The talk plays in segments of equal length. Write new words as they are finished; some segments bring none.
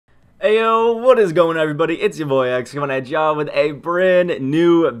Heyo, what is going on, everybody? It's your boy X coming at y'all with a brand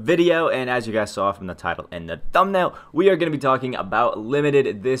new video, and as you guys saw from the title and the thumbnail, we are going to be talking about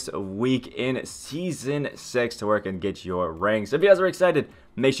Limited this week in Season 6 to work and get your ranks. So if you guys are excited,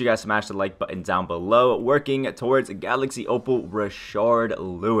 make sure you guys smash the like button down below, working towards Galaxy Opal Rashard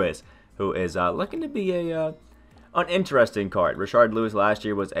Lewis, who is looking to be an interesting card. Rashard Lewis last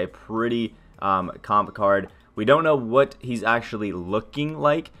year was a pretty comp card. We don't know what he's actually looking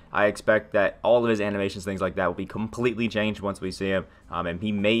like. I expect that all of his animations, things like that, will be completely changed once we see him. And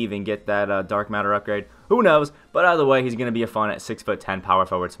he may even get that dark matter upgrade. Who knows? But either way, he's going to be a fun at 6'10", power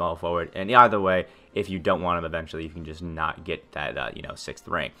forward, small forward. And either way, if you don't want him eventually, you can just not get that, 6th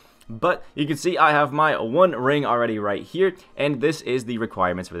ring. But you can see I have my 1 ring already right here, and this is the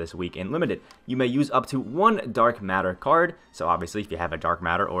requirements for this week in Limited. You may use up to 1 dark matter card. So obviously, if you have a dark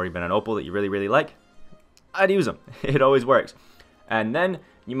matter or even an opal that you really like, I'd use them. It always works. And then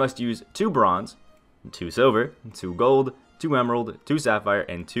you must use 2 bronze, 2 silver, 2 gold, 2 emerald, 2 sapphire,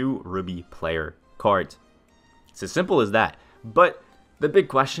 and 2 ruby player cards. It's as simple as that. But the big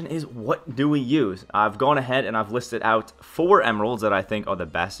question is, what do we use? I've gone ahead and I've listed out 4 emeralds that I think are the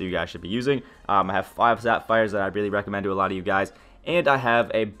best that you guys should be using. I have 5 sapphires that I really recommend to a lot of you guys. And I have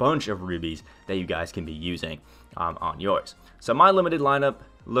a bunch of rubies that you guys can be using on yours. So my limited lineup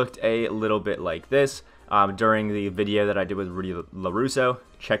looked a little bit like this. During the video that I did with Rudy LaRusso.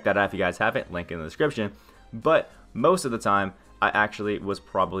 Check that out if you guys haven't, link in the description. But most of the time, I actually was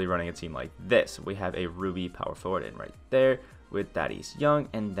probably running a team like this. We have a Ruby power forward in right there with Thaddeus Young,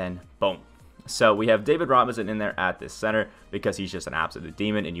 and then boom. So we have David Robinson in there at this center because he's just an absolute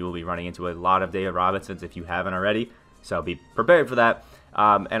demon, and you will be running into a lot of David Robinsons if you haven't already. So be prepared for that.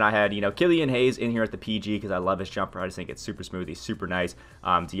 And I had, Killian Hayes in here at the PG because I love his jumper. I just think it's super smooth. He's super nice.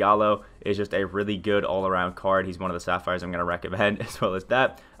 Diallo is just a really good all-around card. He's one of the sapphires I'm going to recommend as well as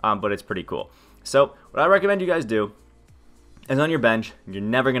that. But it's pretty cool. So what I recommend you guys do is on your bench, you're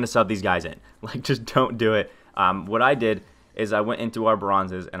never going to sub these guys in. Like, just don't do it. What I did is I went into our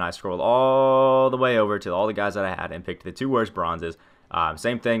bronzes and I scrolled all the way over to all the guys that I had and picked the 2 worst bronzes.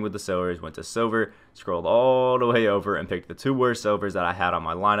 Same thing with the silvers, went to silver, scrolled all the way over and picked the 2 worst silvers that I had on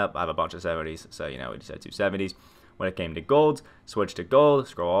my lineup. I have a bunch of 70s, so we just had 2 70s. When it came to golds, switch to gold,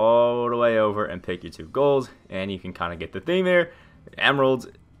 scroll all the way over and pick your 2 golds, and you can kind of get the theme here. Emeralds,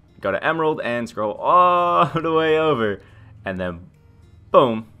 go to emerald and scroll all the way over, and then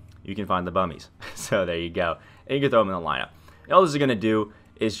boom, you can find the bummies. So there you go, and you can throw them in the lineup. And all this is going to do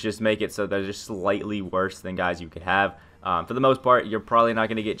is just make it so they're just slightly worse than guys you could have. For the most part, you're probably not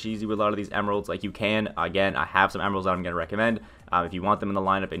going to get cheesy with a lot of these emeralds. Like, you can. Again, I have some emeralds that I'm going to recommend. If you want them in the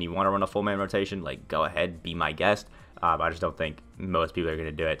lineup and you want to run a full man rotation, like, go ahead, be my guest. I just don't think most people are going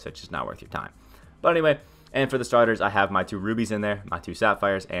to do it, so it's just not worth your time. But anyway, and for the starters, I have my 2 rubies in there, my 2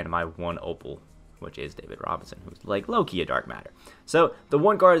 sapphires, and my 1 opal, which is David Robinson, who's like low-key a dark matter. So the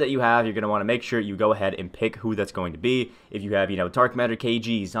 1 card that you have, you're going to want to make sure you go ahead and pick who that's going to be. If you have, dark matter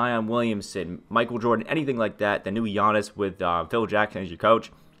KG, Zion Williamson, Michael Jordan, anything like that, the new Giannis with Phil Jackson as your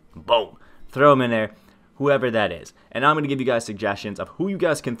coach, boom, throw him in there, whoever that is. And I'm going to give you guys suggestions of who you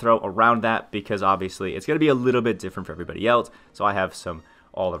guys can throw around that, because obviously it's going to be a little bit different for everybody else. So I have some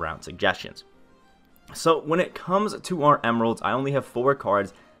all-around suggestions. So when it comes to our emeralds, I only have 4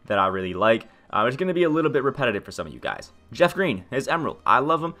 cards that I really like. It's going to be a little bit repetitive for some of you guys. Jeff Green, his emerald. I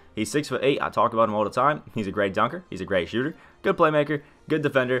love him. He's 6'8". I talk about him all the time. He's a great dunker. He's a great shooter. Good playmaker. Good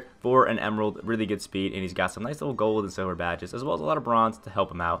defender for an emerald. Really good speed. And he's got some nice little gold and silver badges, as well as a lot of bronze to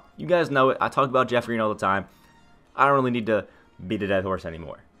help him out. You guys know it. I talk about Jeff Green all the time. I don't really need to beat a dead horse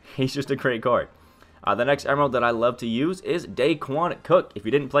anymore. He's just a great card. The next emerald that I love to use is Daquan Cook. If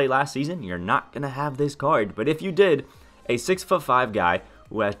you didn't play last season, you're not going to have this card. But if you did, a 6'5" guy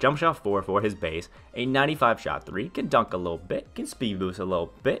who has jump shot 4 for his base, a 95 shot 3, can dunk a little bit, can speed boost a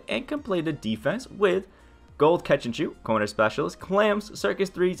little bit, and can play the defense with gold catch and shoot, corner specialist, clams, circus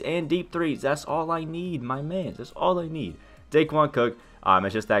 3s, and deep 3s. That's all I need, my man. That's all I need. Daquan Cook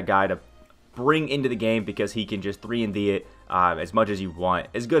is just that guy to bring into the game because he can just 3-and-D it as much as you want,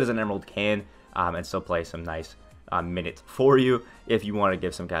 as good as an emerald can, and still play some nice minutes for you if you want to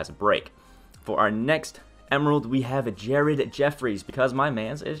give some guys a break. For our next emerald, we have Jared Jeffries, because my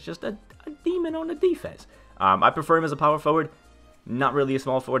man's is just a demon on the defense. I prefer him as a power forward, not really a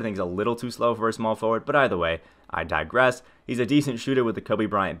small forward. I think he's a little too slow for a small forward, but either way, I digress. He's a decent shooter with the Kobe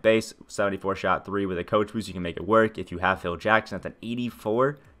Bryant base, 74 shot 3 with a coach boost. You can make it work. If you have Phil Jackson, that's an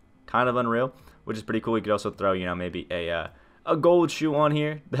 84, kind of unreal, which is pretty cool. You could also throw, maybe a gold shoe on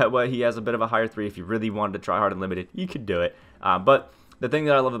here. That way he has a bit of a higher 3. If you really wanted to try hard and limited, you could do it. But the thing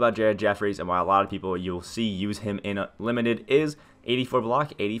that I love about Jared Jeffries and why a lot of people you'll see use him in limited is 84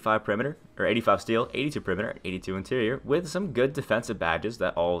 block, 85 perimeter, or 85 steal, 82 perimeter, 82 interior, with some good defensive badges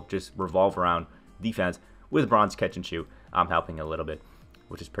that all just revolve around defense, with bronze catch and shoot helping a little bit,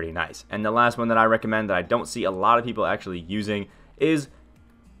 which is pretty nice. And the last one that I recommend that I don't see a lot of people actually using is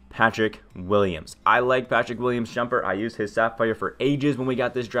Patrick Williams. I like Patrick Williams' jumper. I used his Sapphire for ages when we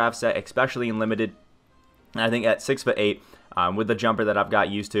got this draft set, especially in limited. And I think at 6'8", with the jumper that I've got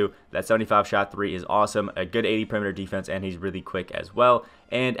used to, that 75 shot 3 is awesome. A good 80 perimeter defense, and he's really quick as well.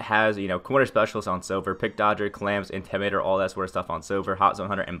 And has, you know, corner specialist on silver, pick dodger, clamps, intimidator, all that sort of stuff on silver, hot zone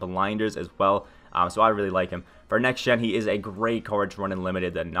hunter, and blinders as well. So I really like him. For next gen, he is a great card to run in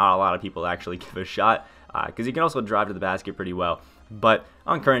limited that not a lot of people actually give a shot, because he can also drive to the basket pretty well. But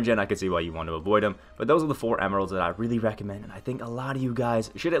on current gen, I can see why you want to avoid him. But those are the 4 emeralds that I really recommend, and I think a lot of you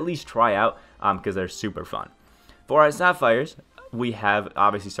guys should at least try out because they're super fun. For our sapphires, we have,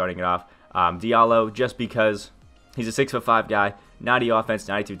 obviously starting it off, Diallo, just because he's a 6'5" guy, 90 offense,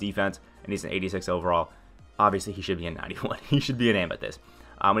 92 defense, and he's an 86 overall. Obviously, he should be a 91. He should be an aim at this.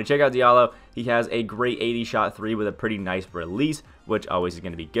 When you check out Diallo, he has a great 80 shot 3 with a pretty nice release, which always is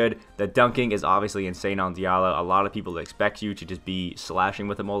going to be good. The dunking is obviously insane on Diallo. A lot of people expect you to just be slashing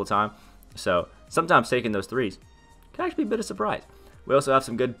with him all the time. So sometimes taking those threes can actually be a bit of a surprise. We also have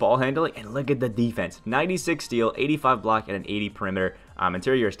some good ball handling, and look at the defense. 96 steal, 85 block, and an 80 perimeter.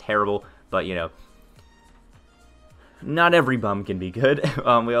 Interior is terrible, but, you know, not every bum can be good.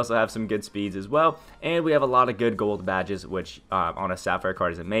 We also have some good speeds as well, and we have a lot of good gold badges, which on a Sapphire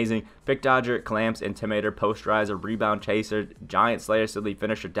card is amazing. Pick dodger, clamps, intimidator, post riser, rebound chaser, giant slayer, silly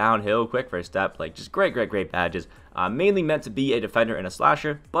finisher, downhill, quick first step, like just great badges. Mainly meant to be a defender and a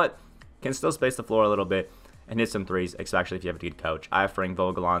slasher, but can still space the floor a little bit and hit some threes, especially if you have a good coach. I have Frank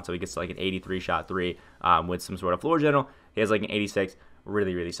Vogel on, so he gets like an 83 shot 3 with some sort of floor general. He has like an 86,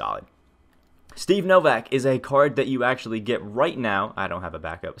 really solid. Steve Novak is a card that you actually get right now. I don't have a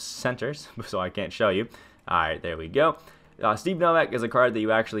backup center, so I can't show you. All right, there we go. Steve Novak is a card that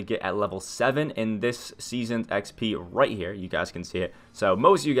you actually get at level 7 in this season's XP right here. You guys can see it. So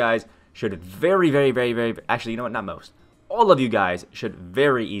most of you guys should very, actually, you know what, not most. All of you guys should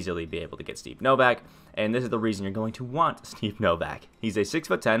very easily be able to get Steve Novak, and this is the reason you're going to want Steve Novak. He's a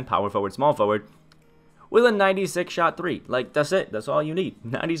 6'10", power forward, small forward, with a 96 shot 3. Like, that's it. That's all you need.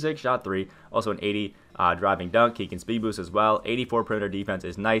 96 shot 3. Also an 80 driving dunk. He can speed boost as well. 84 perimeter defense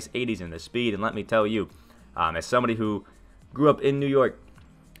is nice. 80s in the speed. And let me tell you, as somebody who grew up in New York,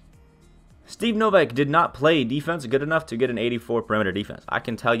 Steve Novak did not play defense good enough to get an 84 perimeter defense. I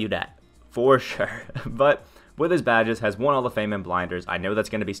can tell you that for sure. But with his badges, has won Hall of Fame and blinders. I know that's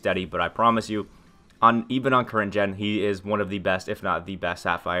going to be steady, but I promise you, even on current gen, he is one of the best, if not the best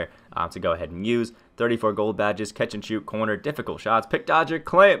Sapphire to go ahead and use. 34 gold badges, catch and shoot, corner, difficult shots, pick dodger,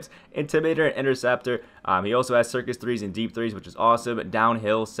 clamps, intimidator, and interceptor. He also has circus 3s and deep 3s, which is awesome.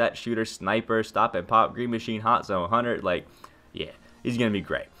 Downhill, set shooter, sniper, stop and pop, green machine, hot zone hunter. Like, yeah, he's going to be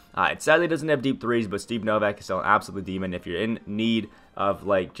great. It sadly doesn't have deep 3s, but Steve Novak is still an absolute demon. If you're in need of,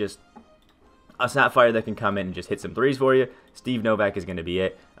 like, just a Sapphire that can come in and just hit some 3s for you, Steve Novak is going to be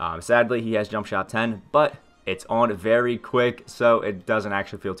it. Sadly, he has jump shot 10, but it's on very quick, so it doesn't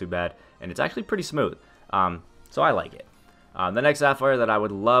actually feel too bad, and it's actually pretty smooth. So I like it. The next Sapphire that I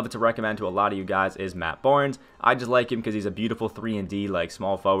would love to recommend to a lot of you guys is Matt Barnes. I just like him because he's a beautiful 3-and-D, like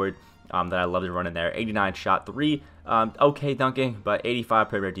small forward that I love to run in there. 89 shot 3, okay dunking, but 85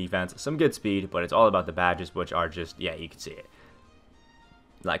 perimeter defense, some good speed, but it's all about the badges, which are just, yeah, you can see it.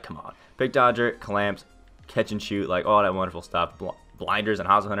 Like, come on. Pick dodger, clamps, catch and shoot, like all that wonderful stuff. Blinders and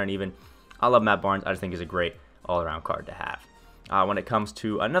Hot Zone Hunter, and even. I love Matt Barnes. I just think he's a great all-around card to have. When it comes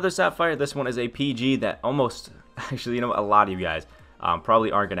to another Sapphire, this one is a PG that almost, actually, you know, a lot of you guys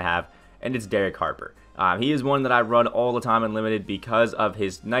probably aren't going to have, and it's Derek Harper. He is one that I run all the time in limited because of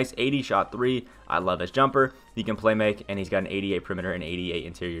his nice 80 shot 3. I love his jumper. He can play make, and he's got an 88 perimeter and 88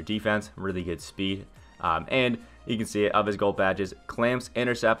 interior defense. Really good speed. And you can see it of his gold badges: clamps,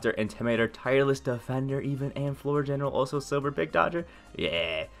 interceptor, intimidator, tireless defender, even, and floor general. Also silver pick dodger.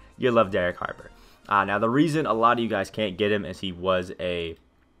 Yeah, you love Derek Harper. Now the reason a lot of you guys can't get him is he was a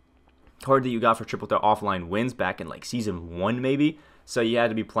card that you got for triple threat offline wins back in like season 1 maybe. So you had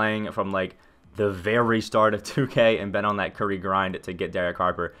to be playing from like the very start of 2K and been on that Curry grind to get Derek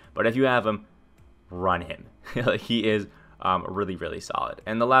Harper. But if you have him, run him. He is really solid.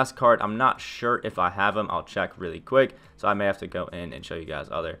 And the last card, I'm not sure if I have him. I'll check really quick, so I may have to go in and show you guys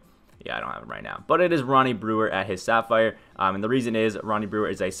other Yeah, I don't have him right now. But it is Ronnie Brewer at his Sapphire. And the reason is Ronnie Brewer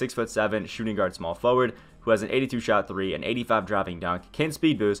is a 6'7" shooting guard small forward who has an 82 shot 3, an 85 driving dunk, can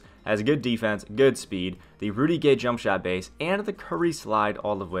speed boost, has good defense, good speed, the Rudy Gay jump shot base, and the Curry slide,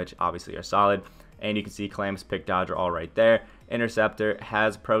 all of which obviously are solid. And you can see clamps, pick dodger all right there. Interceptor,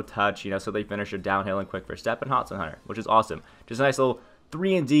 has pro touch, so they finish a downhill and quick first step, and hot hunter, which is awesome. Just a nice little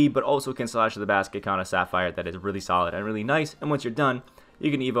 3-and-D, but also can slash to the basket kind of Sapphire that is really solid and really nice. And once you're done,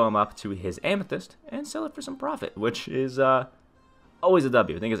 you can evo him up to his Amethyst and sell it for some profit, which is always a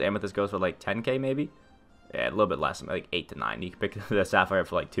W. I think his Amethyst goes for like 10K maybe. Yeah, a little bit less, like 8 to 9. You can pick the Sapphire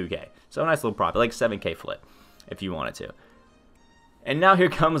for like 2K. So a nice little profit, like 7K flip if you wanted to. And now here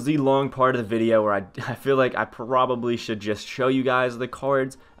comes the long part of the video where I feel like I probably should just show you guys the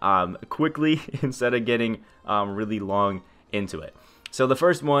cards quickly instead of getting really long into it. So the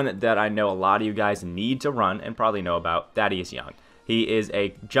first one that I know a lot of you guys need to run and probably know about, Thaddeus Young. He is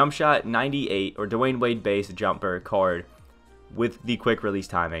a jump shot 98 or Dwayne Wade based jumper card with the quick release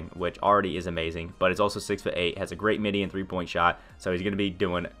timing, which already is amazing, but it's also 6'8", has a great midi and 3-point shot, so he's going to be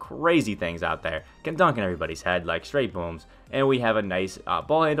doing crazy things out there. Can dunk in everybody's head like straight booms, and we have a nice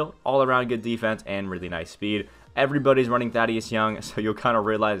ball handle, all around good defense, and really nice speed. Everybody's running Thaddeus Young, so you'll kind of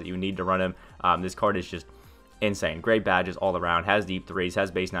realize that you need to run him. This card is just insane. Great badges all around, has deep threes, has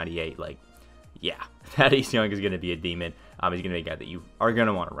base 98, like, yeah, Thaddeus Young is going to be a demon. He's going to be a guy that you are going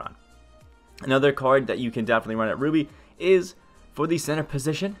to want to run. Another card that you can definitely run at Ruby is for the center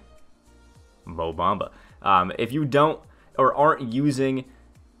position, Mo Bamba. If you don't or aren't using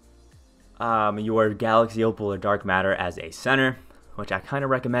your Galaxy Opal or Dark Matter as a center, which I kind of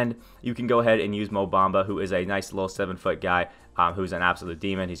recommend, you can go ahead and use Mo Bamba, who is a nice little 7-foot guy who's an absolute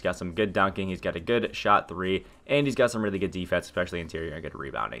demon. He's got some good dunking, he's got a good shot 3, and he's got some really good defense, especially interior and good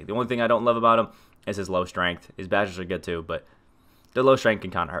rebounding. The only thing I don't love about him is his low strength. His badges are good too, but the low strength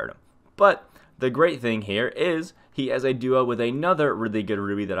can kind of hurt him. But the great thing here is he has a duo with another really good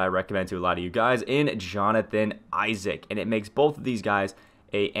Ruby that I recommend to a lot of you guys in Jonathan Isaac, and it makes both of these guys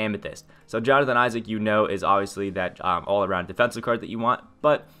a Amethyst. So Jonathan Isaac, is obviously that all-around defensive card that you want,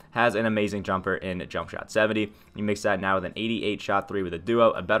 but has an amazing jumper in jump shot 70. You mix that now with an 88 shot 3 with a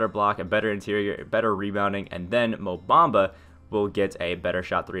duo, a better block, a better interior, better rebounding, and then Mo Bamba will get a better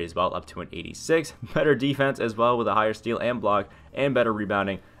shot 3 as well, up to an 86. Better defense as well with a higher steal and block, and better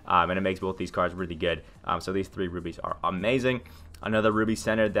rebounding. And it makes both these cards really good. So these 3 Rubies are amazing. Another Ruby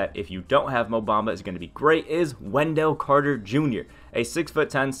center that if you don't have Mo Bamba is going to be great is Wendell Carter Jr., a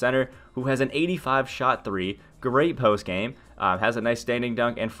 6'10" center who has an 85 shot 3, great post game, has a nice standing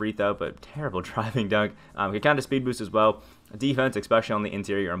dunk and free throw, but terrible driving dunk. Can kind of speed boost as well. Defense, especially on the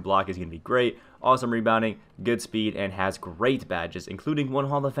interior and block, is going to be great. Awesome rebounding, good speed, and has great badges, including one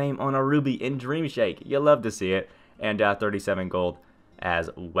Hall of Fame on a Ruby in Dream Shake. You'll love to see it. And 37 gold as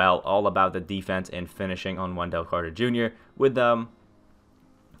well. All about the defense and finishing on Wendell Carter Jr. with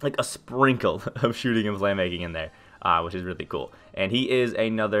like a sprinkle of shooting and playmaking in there, which is really cool. And he is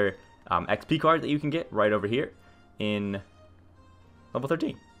another XP card that you can get right over here in level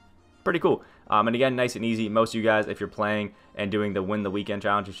 13. Pretty cool. And again, nice and easy. Most of you guys, if you're playing and doing the win the weekend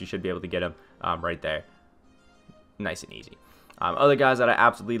challenges, you should be able to get him right there. Nice and easy. Other guys that I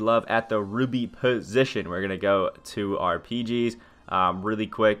absolutely love at the Ruby position, we're going to go to our PGs really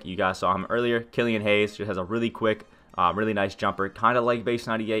quick. You guys saw him earlier. Killian Hayes just has a really quick, really nice jumper, kind of like base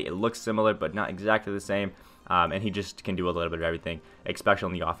 98. It looks similar, but not exactly the same. And he just can do a little bit of everything, especially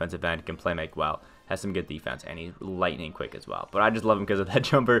on the offensive end. Can play make well, has some good defense, and he's lightning quick as well. But I just love him because of that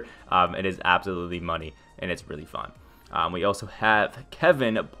jumper. It is absolutely money, and it's really fun. We also have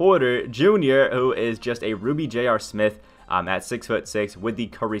Kevin Porter Jr., who is just a Ruby J.R. Smith at 6'6" with the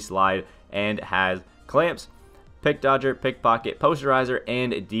Curry slide, and has clamps, pick dodger, pickpocket, posterizer,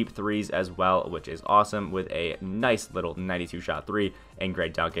 and deep threes as well, which is awesome, with a nice little 92 shot 3 and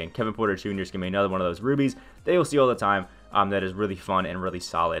great dunking. Kevin Porter Jr. is going to be another one of those Rubies that you'll see all the time that is really fun and really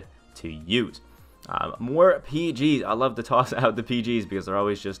solid to use. More PGs. I love to toss out the PGs because they're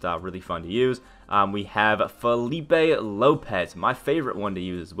always just really fun to use. We have Felipe Lopez, my favorite one to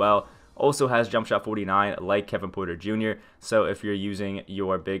use as well. Also has jump shot 49 like Kevin Porter Jr. So if you're using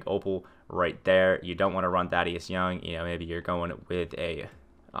your big opal right there, you don't want to run Thaddeus Young. Maybe you're going with a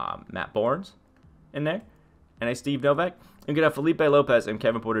Matt Barnes in there and a Steve Novak. You could have Felipe Lopez and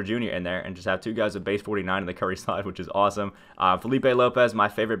Kevin Porter Jr. in there and just have 2 guys with base 49 in the Curry slide, which is awesome. Felipe Lopez, my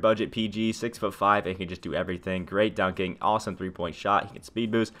favorite budget PG, 6'5", and can just do everything. Great dunking, awesome 3-point shot. He can speed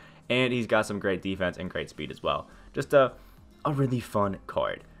boost, and he's got some great defense and great speed as well. Just a really fun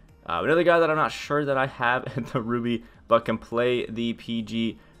card. Another guy that I'm not sure that I have at the Ruby, but can play the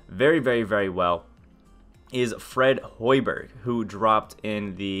PG very, very, very well, is Fred Hoiberg, who dropped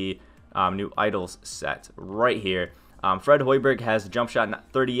in the new idols set right here. Fred Hoiberg has jump shot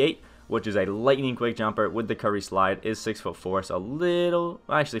 38, which is a lightning quick jumper with the Curry slide, is 6'4", so a little,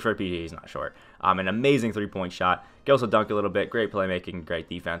 actually for a PG he's not short. An amazing 3-point shot, can also dunk a little bit, great playmaking, great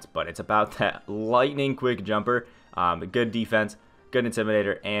defense, but it's about that lightning quick jumper, good defense, good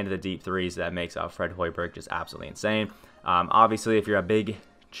intimidator, and the deep threes that makes Fred Hoiberg just absolutely insane. Obviously, if you're a big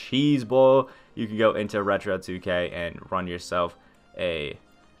cheese ball, you can go into Retro 2K and run yourself a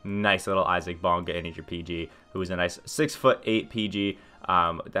nice little Isaac Bonga in your PG, who is a nice 6'8" PG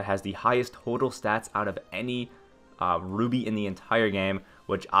that has the highest total stats out of any Ruby in the entire game,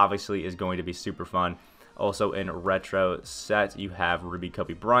 which obviously is going to be super fun. Also in Retro set, you have Ruby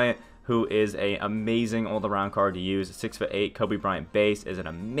Kobe Bryant, who is an amazing all-around card to use. 6'8", Kobe Bryant base is an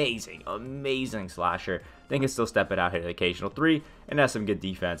amazing slasher. They can still step it out, hit an occasional 3, and has some good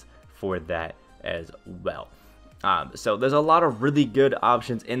defense for that as well. So there's a lot of really good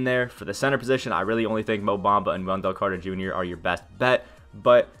options in there. For the center position, I really only think Mo Bamba and Wendell Carter Jr. are your best bet,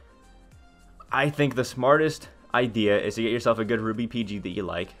 but I think the smartest idea is to get yourself a good Ruby PG that you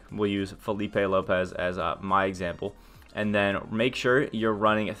like. We'll use Felipe Lopez as my example, and then make sure you're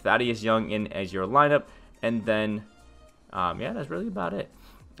running Thaddeus Young in as your lineup, and then yeah, that's really about it.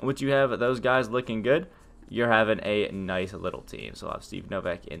 Once you have those guys looking good, you're having a nice little team. So I'll have Steve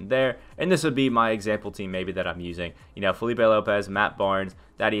Novak in there, and this would be my example team maybe that I'm using. You know, Felipe Lopez, Matt Barnes,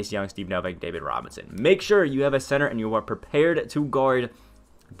 Thaddeus Young, Steve Novak, David Robinson. Make sure you have a center and you are prepared to guard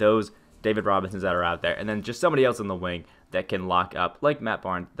those David Robinsons that are out there, and then just somebody else in the wing that can lock up, like Matt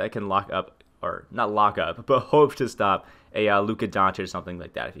Barnes, that can lock up, or not lock up, but hope to stop a Luka Doncic or something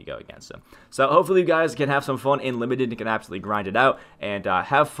like that if you go against him. So hopefully you guys can have some fun in Limited and can absolutely grind it out, and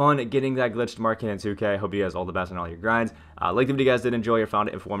have fun getting that glitched market in 2K. Hope you guys all the best in all your grinds. Like the video you guys did enjoy or found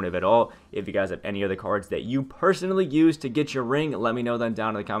it informative at all. If you guys have any other cards that you personally use to get your ring, let me know them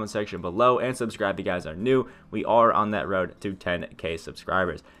down in the comment section below, and subscribe if you guys are new. We are on that road to 10K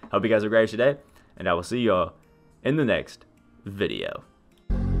subscribers. Hope you guys are great today, and I will see you all in the next video.